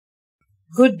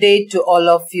Good day to all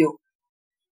of you.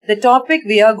 The topic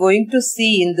we are going to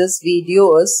see in this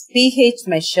video is pH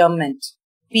measurement.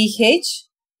 pH,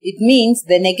 it means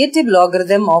the negative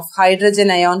logarithm of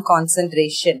hydrogen ion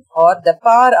concentration or the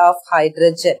power of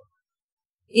hydrogen.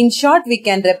 In short, we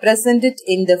can represent it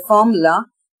in the formula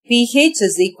pH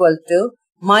is equal to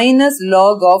minus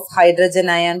log of hydrogen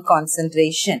ion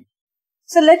concentration.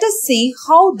 So let us see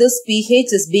how this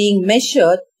pH is being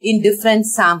measured in different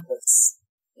samples.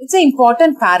 It's an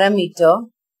important parameter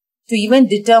to even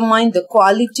determine the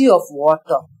quality of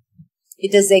water.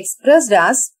 It is expressed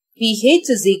as pH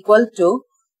is equal to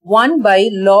 1 by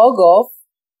log of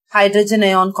hydrogen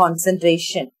ion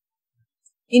concentration.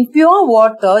 In pure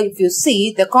water, if you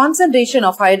see, the concentration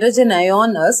of hydrogen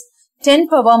ion is 10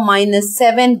 power minus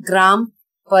 7 gram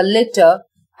per liter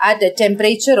at a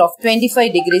temperature of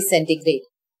 25 degrees centigrade.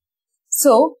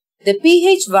 So, the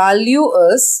pH value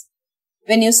is,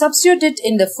 when you substitute it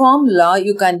in the formula,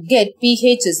 you can get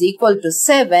pH is equal to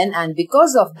 7, and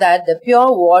because of that, the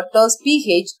pure water's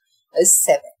pH is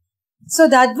 7. So,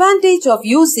 the advantage of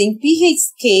using pH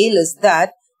scale is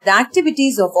that the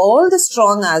activities of all the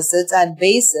strong acids and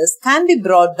bases can be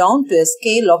brought down to a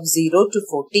scale of 0 to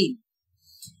 14.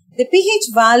 The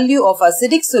pH value of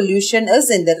acidic solution is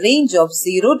in the range of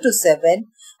 0 to 7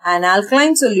 and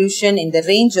alkaline solution in the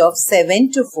range of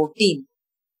 7 to 14.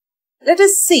 Let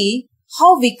us see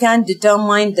how we can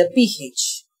determine the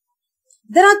pH.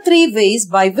 There are three ways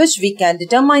by which we can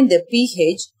determine the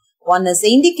pH. One is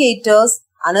indicators,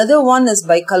 another one is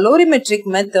by calorimetric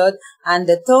method, and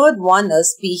the third one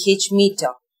is pH meter.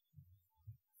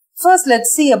 First,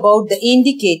 let's see about the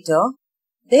indicator.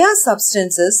 They are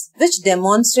substances which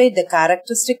demonstrate the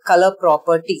characteristic color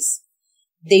properties.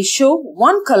 They show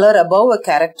one color above a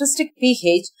characteristic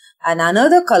pH and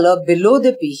another color below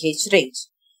the pH range.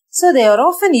 So, they are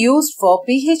often used for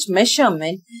pH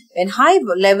measurement when high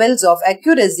levels of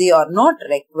accuracy are not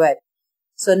required.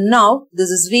 So, now this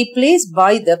is replaced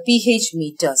by the pH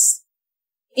meters.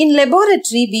 In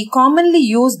laboratory, we commonly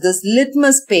use this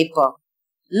litmus paper.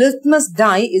 Litmus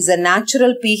dye is a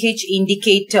natural pH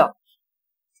indicator.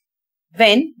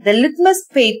 When the litmus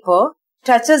paper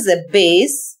touches a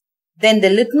base, then the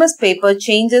litmus paper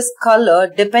changes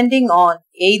color depending on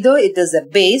either it is a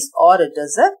base or it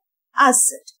is an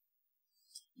acid.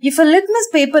 If a litmus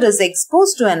paper is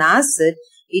exposed to an acid,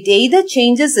 it either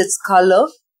changes its color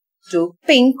to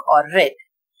pink or red.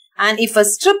 And if a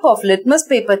strip of litmus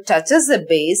paper touches a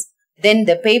base, then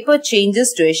the paper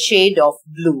changes to a shade of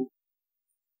blue.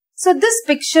 So this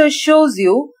picture shows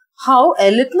you how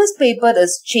a litmus paper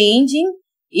is changing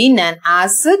in an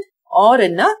acid or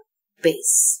in a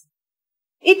base.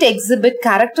 It exhibits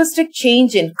characteristic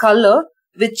change in color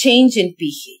with change in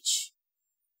pH.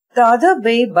 The other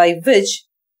way by which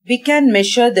we can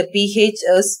measure the pH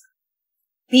is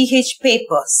pH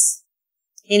papers.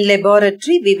 In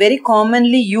laboratory, we very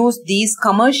commonly use these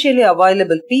commercially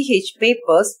available pH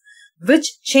papers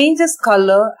which changes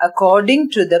color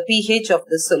according to the pH of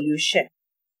the solution.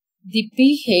 The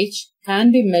pH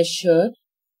can be measured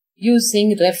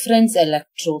using reference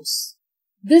electrodes.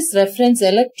 These reference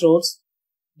electrodes,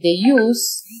 they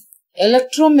use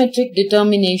electrometric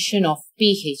determination of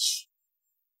pH.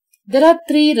 There are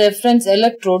three reference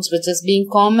electrodes which is being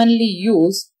commonly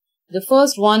used. The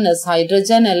first one is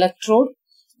hydrogen electrode.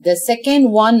 The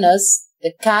second one is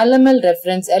the calomel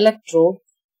reference electrode.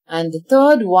 And the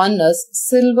third one is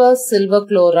silver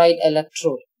chloride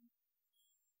electrode.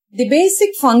 The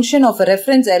basic function of a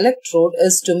reference electrode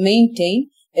is to maintain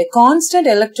a constant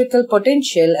electrical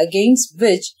potential against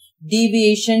which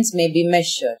deviations may be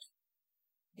measured.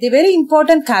 The very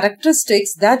important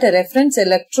characteristics that a reference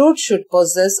electrode should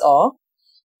possess are,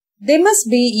 they must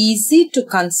be easy to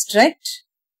construct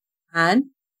and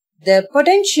the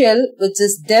potential which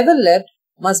is developed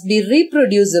must be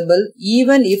reproducible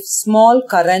even if small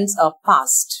currents are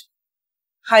passed.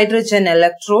 Hydrogen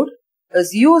electrode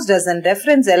is used as a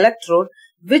reference electrode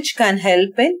which can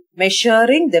help in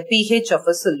measuring the pH of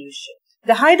a solution.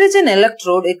 The hydrogen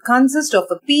electrode, it consists of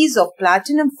a piece of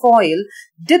platinum foil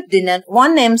dipped in a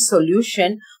 1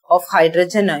 solution of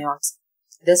hydrogen ions.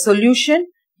 The solution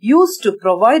used to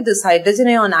provide this hydrogen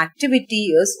ion activity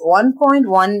is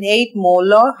 1.18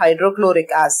 molar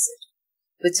hydrochloric acid,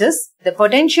 which is the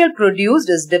potential produced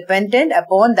is dependent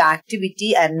upon the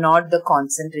activity and not the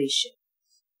concentration.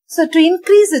 So, to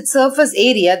increase its surface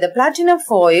area, the platinum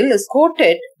foil is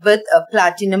coated with a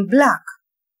platinum black.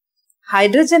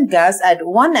 Hydrogen gas at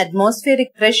 1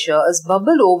 atmospheric pressure is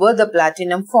bubbled over the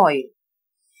platinum foil.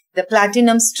 The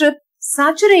platinum strip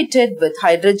saturated with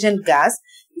hydrogen gas,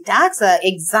 it acts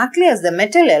exactly as the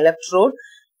metal electrode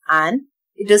and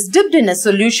it is dipped in a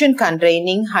solution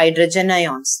containing hydrogen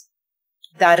ions.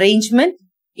 The arrangement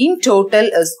in total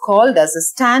is called as a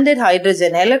standard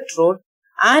hydrogen electrode,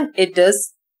 and it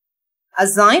is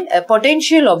assigned a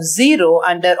potential of 0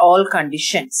 under all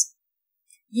conditions.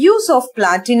 Use of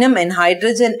platinum in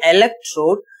hydrogen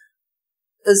electrode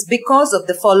is because of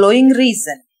the following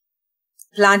reason.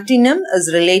 Platinum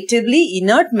is relatively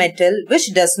inert metal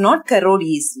which does not corrode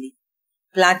easily.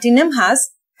 Platinum has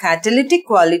catalytic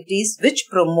qualities which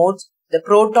promote the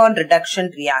proton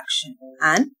reduction reaction,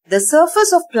 and the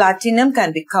surface of platinum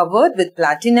can be covered with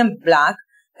platinum black,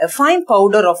 a fine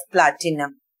powder of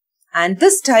platinum. And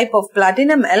this type of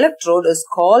platinum electrode is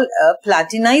called a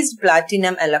platinized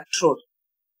platinum electrode.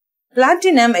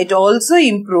 Platinum, it also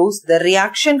improves the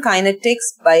reaction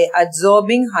kinetics by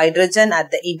absorbing hydrogen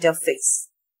at the interface.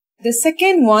 The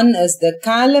second one is the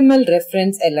calomel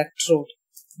reference electrode.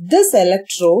 This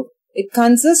electrode, it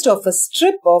consists of a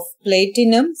strip of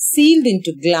platinum sealed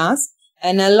into glass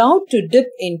and allowed to dip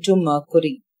into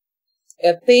mercury.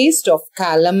 A paste of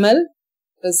calomel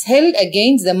is held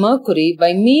against the mercury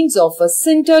by means of a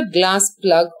sintered glass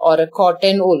plug or a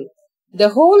cotton wool. The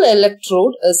whole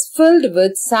electrode is filled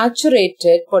with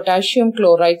saturated potassium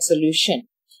chloride solution.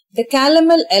 The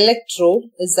calomel electrode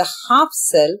is a half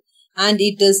cell and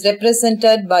it is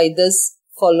represented by this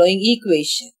following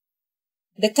equation.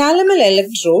 The calomel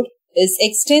electrode is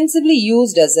extensively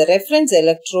used as a reference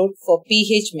electrode for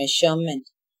pH measurement.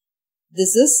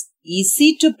 This is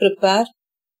easy to prepare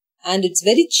and it's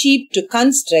very cheap to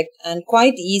construct and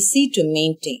quite easy to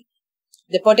maintain.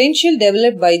 The potential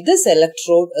developed by this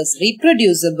electrode is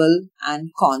reproducible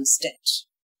and constant.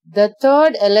 The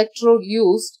third electrode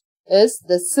used is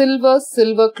the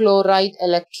silver chloride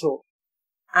electrode.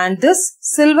 And this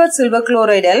silver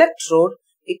chloride electrode,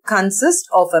 it consists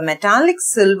of a metallic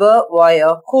silver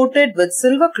wire coated with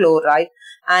silver chloride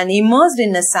and immersed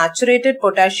in a saturated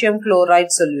potassium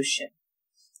chloride solution.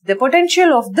 The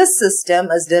potential of this system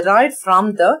is derived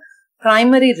from the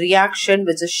primary reaction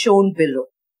which is shown below.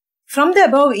 From the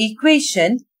above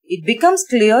equation, it becomes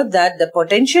clear that the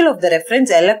potential of the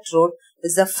reference electrode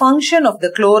is a function of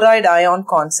the chloride ion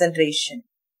concentration.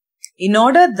 In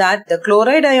order that the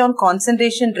chloride ion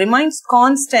concentration remains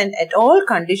constant at all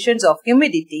conditions of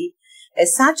humidity, a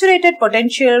saturated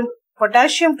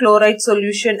potassium chloride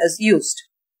solution is used.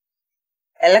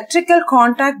 Electrical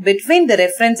contact between the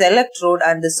reference electrode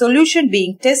and the solution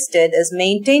being tested is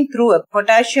maintained through a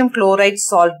potassium chloride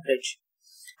salt bridge.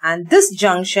 And this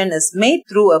junction is made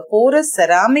through a porous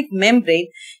ceramic membrane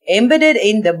embedded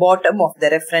in the bottom of the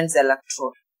reference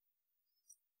electrode.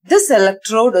 This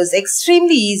electrode is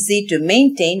extremely easy to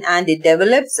maintain and it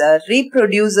develops a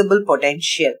reproducible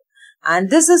potential.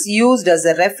 And this is used as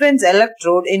a reference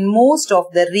electrode in most of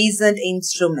the recent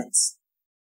instruments.